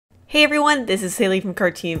Hey everyone, this is Haley from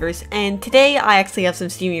Cartooniverse, and today I actually have some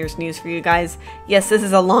Steven Universe news for you guys. Yes, this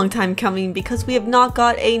is a long time coming because we have not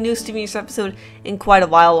got a new Steven Universe episode in quite a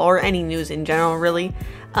while, or any news in general really.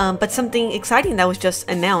 But something exciting that was just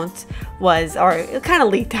announced was, or it kind of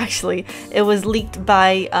leaked actually. It was leaked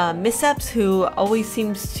by Misseps,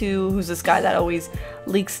 who's this guy that always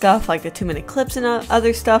leaks stuff like the 2-minute clips and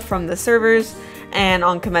other stuff from the servers, and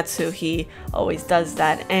on Kometsu he always does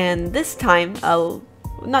that. And this time,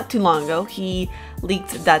 not too long ago, he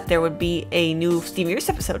leaked that there would be a new Steven Universe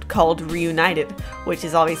episode called Reunited, which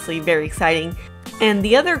is obviously very exciting. And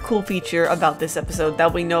the other cool feature about this episode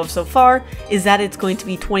that we know of so far is that it's going to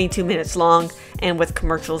be 22 minutes long, and with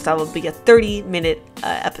commercials that will be a 30-minute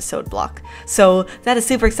episode block. So that is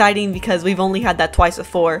super exciting because we've only had that twice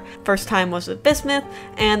before. First time was with Bismuth,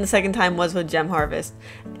 and the second time was with Gem Harvest.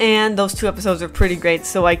 And those two episodes are pretty great,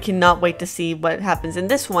 so I cannot wait to see what happens in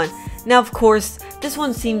this one. Now, of course, this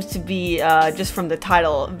one seems to be, just from the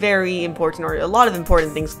title, very important, or a lot of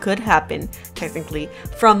important things could happen, technically.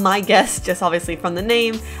 From my guess, just obviously from the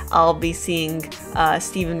name, I'll be seeing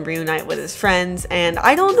Steven reunite with his friends, and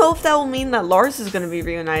I don't know if that will mean that Lars is going to be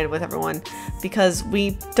reunited with everyone, because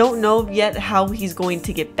we don't know yet how he's going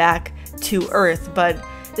to get back to Earth. But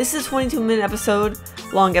this is a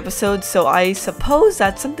 22-minute long episode, so I suppose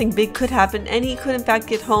that something big could happen, and he could in fact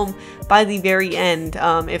get home by the very end.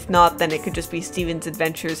 If not, then it could just be Steven's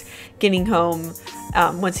adventures getting home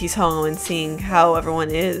once he's home and seeing how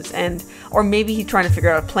everyone is, or maybe he's trying to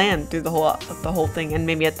figure out a plan through the whole thing, and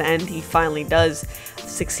maybe at the end he finally does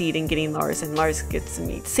succeed in getting Lars, and Lars gets to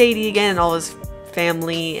meet Sadie again and all his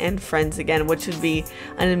family and friends again, which would be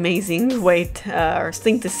an amazing way or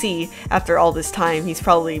thing to see after all this time. He's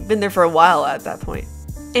probably been there for a while at that point.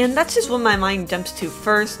 And that's just what my mind jumps to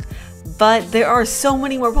first, but there are so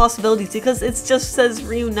many more possibilities because it just says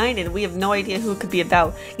Reunited. We have no idea who it could be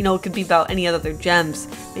about. You know, it could be about any other gems,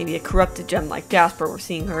 maybe a corrupted gem like Jasper, we're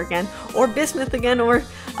seeing her again, or Bismuth again, or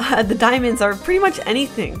the diamonds, or pretty much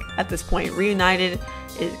anything at this point. Reunited,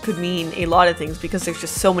 it could mean a lot of things because there's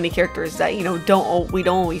just so many characters that, you know, we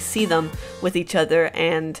don't always see them with each other,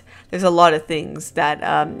 and there's a lot of things that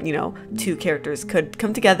you know, two characters could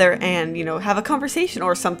come together and, you know, have a conversation,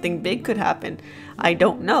 or something big could happen. I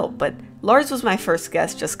don't know, but Lars was my first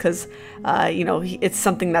guess just because, you know, it's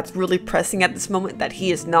something that's really pressing at this moment, that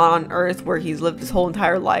he is not on Earth where he's lived his whole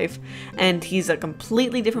entire life, and he's a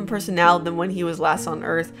completely different person now than when he was last on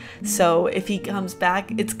Earth. So if he comes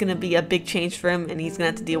back, it's going to be a big change for him, and he's going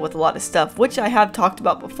to have to deal with a lot of stuff, which I have talked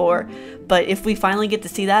about before. But if we finally get to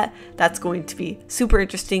see that, that's going to be super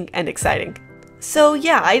interesting and exciting. So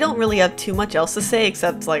yeah, I don't really have too much else to say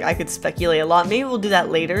except like I could speculate a lot. Maybe we'll do that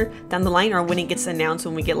later down the line, or when it gets announced,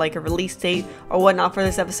 when we get like a release date or whatnot for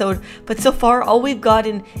this episode. But so far all we've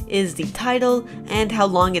gotten is the title and how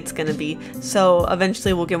long it's gonna be. So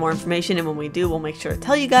eventually we'll get more information, and when we do, we'll make sure to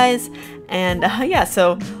tell you guys. And yeah,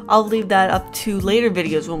 so I'll leave that up to later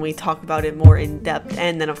videos when we talk about it more in depth.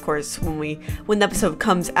 And then of course when the episode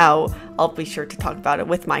comes out, I'll be sure to talk about it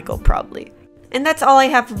with Michael probably. And that's all I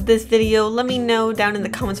have for this video. Let me know down in the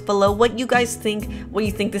comments below what you guys think, what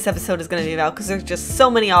you think this episode is going to be about, because there's just so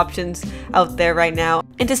many options out there right now.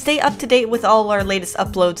 And to stay up to date with all our latest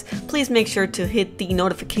uploads, please make sure to hit the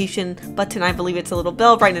notification button. I believe it's a little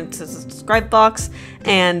bell right into the subscribe box,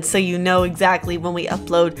 and so you know exactly when we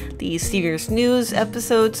upload the Steven Universe news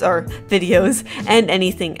episodes or videos and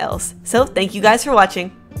anything else. So thank you guys for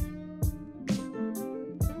watching.